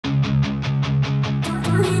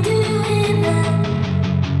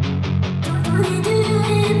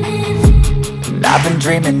I've been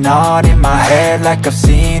dreaming on in my head like I've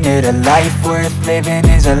seen it. A life worth living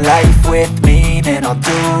is a life with meaning. I'll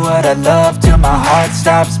do what I love till my heart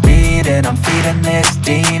stops beating. I'm feeding this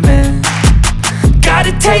demon. Got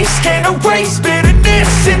a taste, can't erase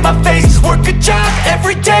bitterness in my face. Work a job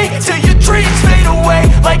every day till your dreams fade away.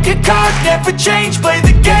 Like a card, never change, play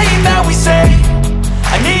the game that we say.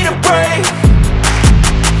 I need a break.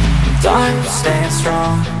 I'm staying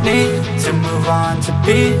strong, need to move on to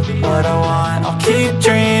be what I want. I'll keep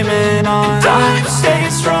dreaming on. I'm staying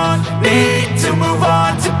strong, need to move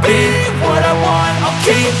on to be what I want. I'll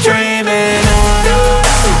keep dreaming on.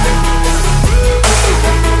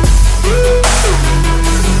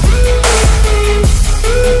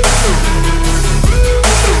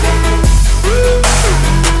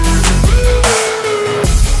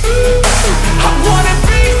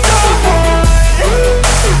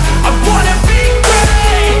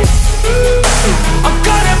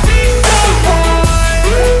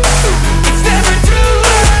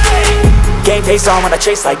 Game face on when I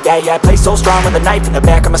chase like that. Yeah, I play so strong with a knife in the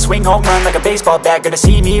back. I'ma swing home run like a baseball bat. Gonna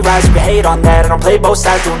see me rise, you can hate on that. I don't play both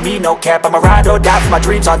sides, doing me no cap. I'ma ride or die for my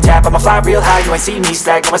dreams on tap. I'ma fly real high, you ain't see me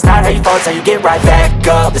slack. No, it's not how you fall, it's how you get right back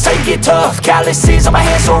up. That's how you get tough. Calluses on my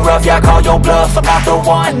hands so rough, yeah, I call your bluff. I'm not the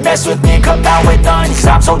one, mess with me and come out with none. Cause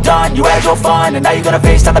I'm so done, you had your fun. And now you're gonna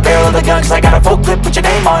face down the barrel of the gun. Cause I got a full clip, put your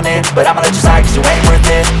name on it. But I'ma let you slide cause you ain't worth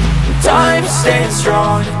it. I'm staying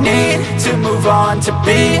strong, need to move on to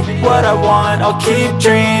be what I want. I'll keep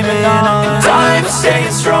dreaming on. I'm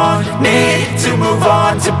staying strong, need to move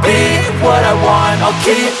on to be what I want. I'll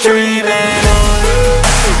keep dreaming on.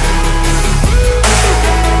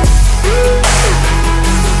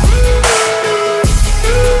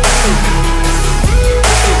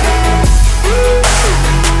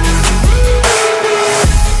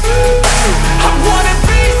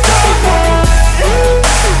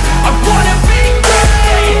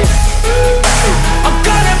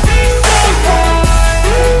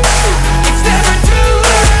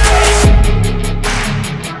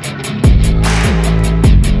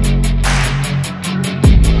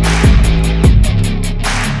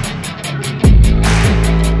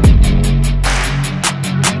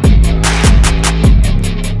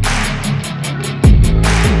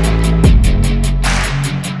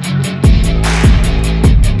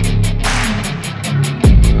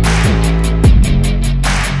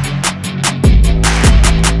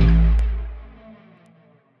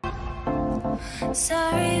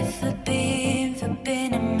 Sorry for being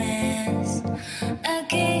a mess. I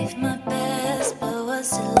gave my best, but was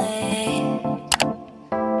too late.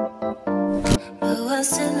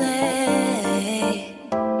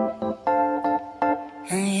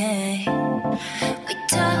 Yeah. We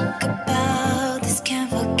talk about